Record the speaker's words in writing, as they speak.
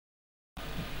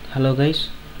Hello guys,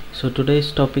 so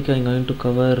today's topic I'm going to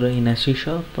cover in a C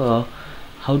Sharp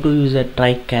how to use a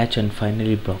try catch and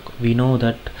finally block. We know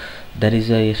that there is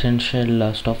a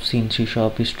essential stuff in C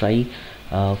Sharp is try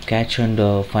catch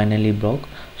and finally block,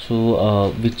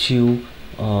 so which you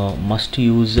must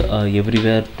use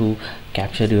everywhere to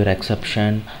capture your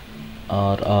exception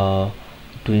or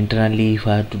to internally if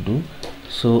I have to do.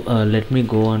 So let me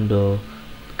go and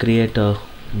create a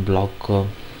block,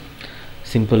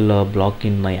 simple block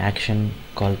in my action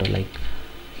called like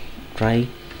try.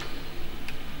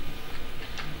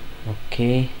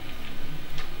 Okay,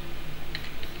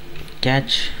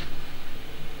 catch.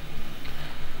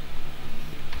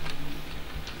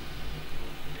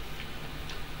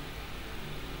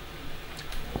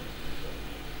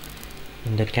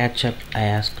 In the catch up I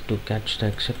ask to catch the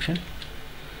exception,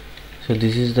 so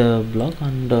this is the block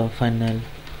and final.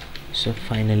 So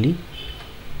finally,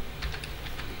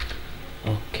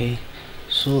 okay,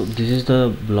 so this is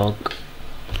the block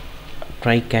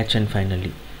try catch and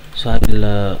finally. So I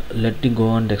will let you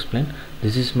go and explain.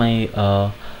 This is my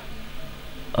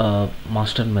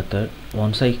master method.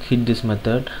 Once I hit this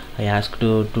method, I ask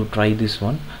to try this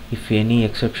one. If any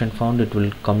exception found, it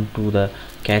will come to the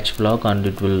catch block and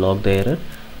it will log the error,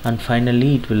 and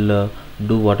finally it will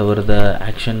do whatever the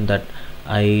action that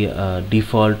I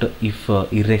default if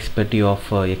irrespective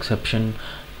of exception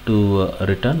to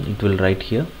return, it will write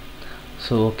here.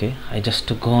 So okay, I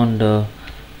just go and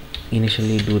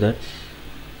initially do that.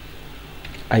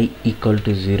 I equal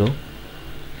to 0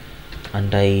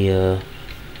 and I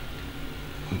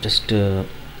just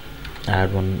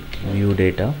add one view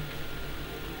data.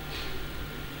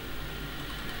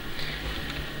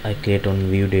 I create one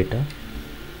view data.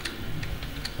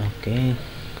 Okay,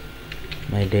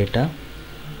 my data,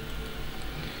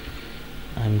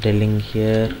 I'm telling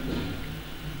here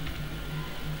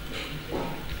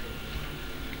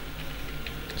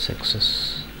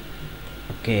success.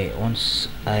 Okay, once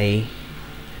I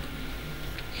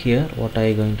here, what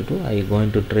I going to do, I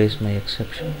going to trace my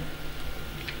exception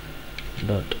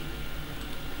dot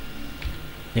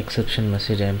exception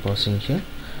message I am passing here,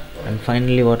 and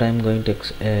finally what I am going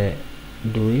to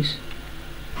do is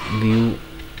view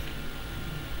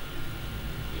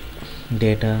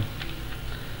data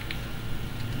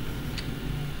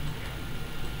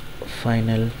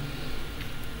final.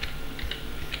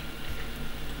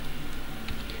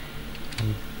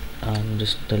 I'm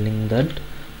just telling that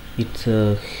it's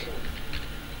a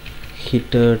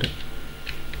hitted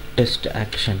test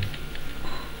action.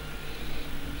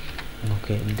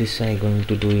 Okay, this I going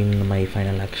to do in my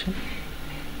final action.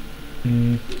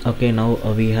 Okay, now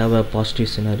we have a positive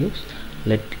scenarios.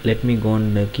 Let me go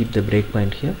and keep the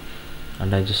breakpoint here,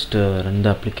 and I just run the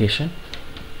application.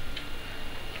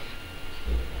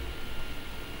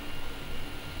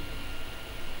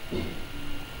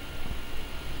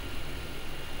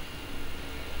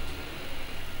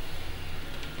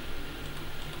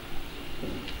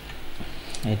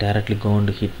 I directly go and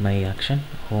hit my action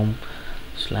home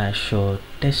slash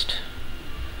test.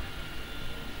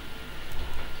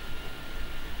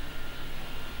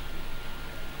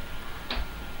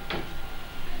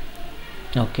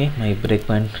 Okay, my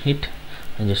breakpoint hit.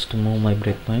 I just move my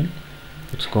breakpoint.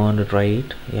 Let's go and try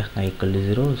it. Yeah, I equal to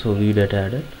 0, so view data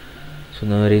added. So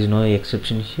there is no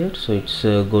exception here, so it's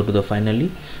go to the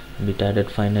finally, and it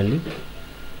added finally.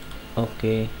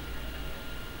 Okay,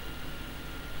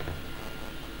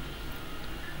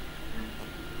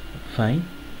 fine.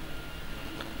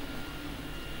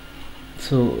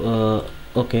 So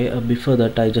okay, before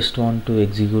that I just want to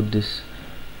execute this,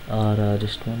 or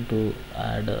just want to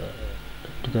add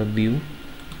to the view.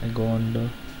 I go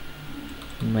on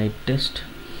my test.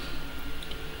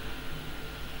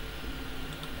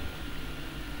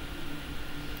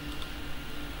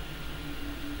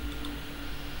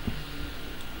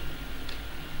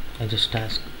 I just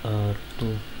ask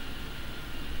to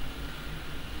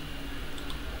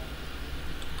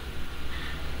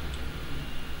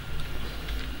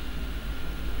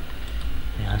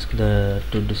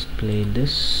to display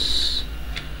this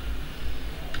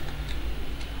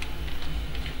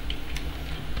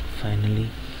finally.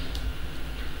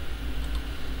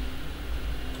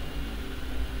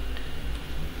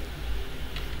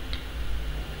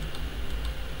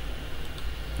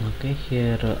 Okay,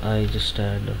 here I just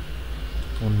add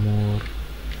one more.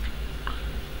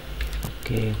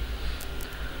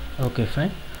 Okay,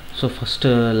 fine. So first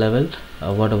level,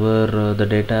 whatever the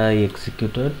data I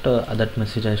executed, that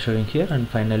message I showing here, and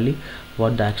finally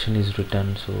what the action is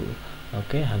returned. So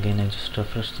okay, again I just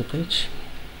refresh the page.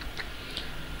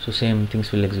 So same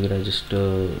things will execute. I just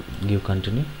give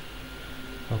continue.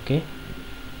 Okay,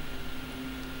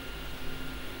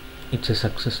 it's a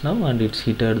success now, and it's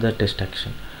heated the test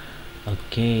action.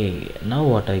 Okay, now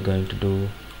what I going to do,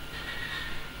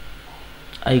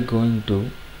 I going to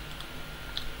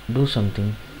do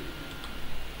something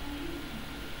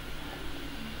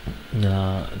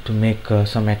to make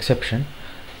some exception.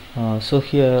 So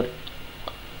here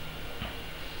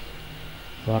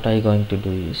what I going to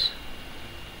do is,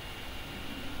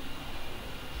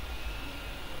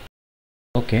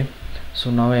 okay, so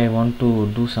now I want to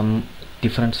do some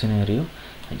different scenario.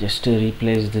 I just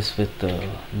replace this with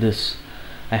this.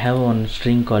 I have one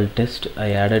string called test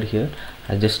I added here.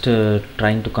 I just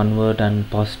trying to convert and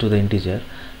pass to the integer.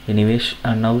 Anyways,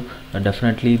 and now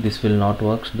definitely this will not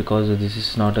works because this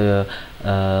is not a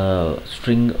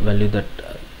string value that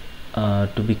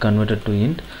to be converted to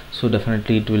int, so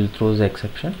definitely it will throw the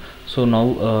exception. So now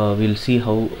we'll see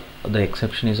how the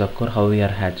exception is occur, how we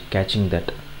are catching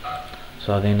that.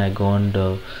 So again I go and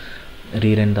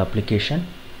rerun the application.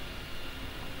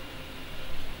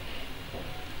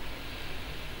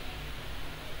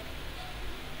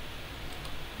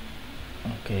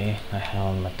 Okay, I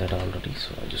have a method already,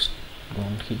 so I just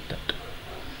don't hit that.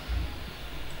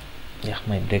 Yeah,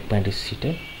 my breakpoint is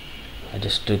seated. I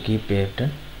just keep it.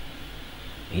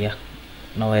 Yeah,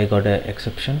 now I got a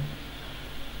exception.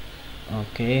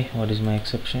 Okay, what is my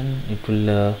exception? It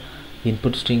will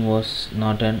input string was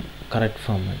not an correct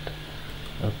format.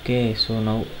 Okay, so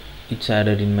now it's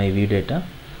added in my view data,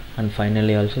 and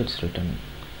finally also it's written.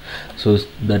 So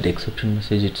that exception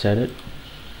message it's added.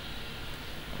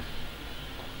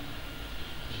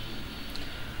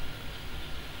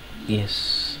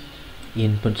 Yes,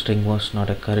 input string was not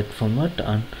a correct format,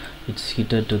 and it's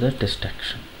heated to the test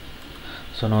action.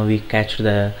 So now we catched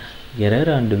the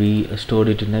error and we stored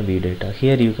it in a view data.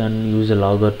 Here you can use a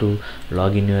logger to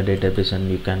log in your database, and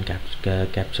you can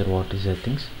capture what is the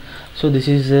things. So this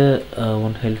is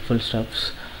one helpful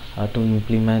steps to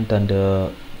implement and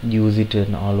use it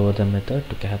in all over the method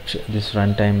to capture this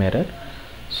runtime error.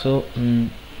 So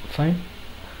fine,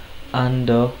 and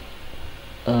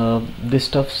this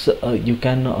stuffs you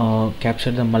can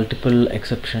capture the multiple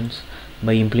exceptions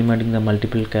by implementing the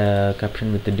multiple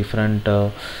caption with the different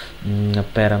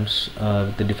params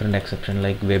with the different exception,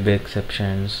 like web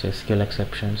exceptions, SQL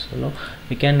exceptions. So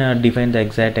we can define the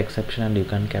exact exception, and you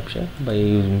can capture by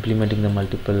implementing the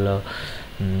multiple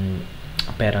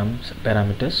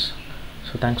parameters.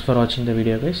 So thanks for watching the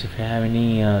video, guys. If you have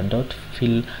any doubt,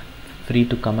 feel free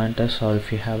to comment us, or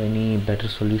if you have any better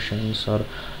solutions or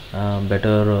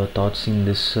better thoughts in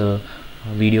this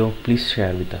video, please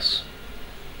share with us.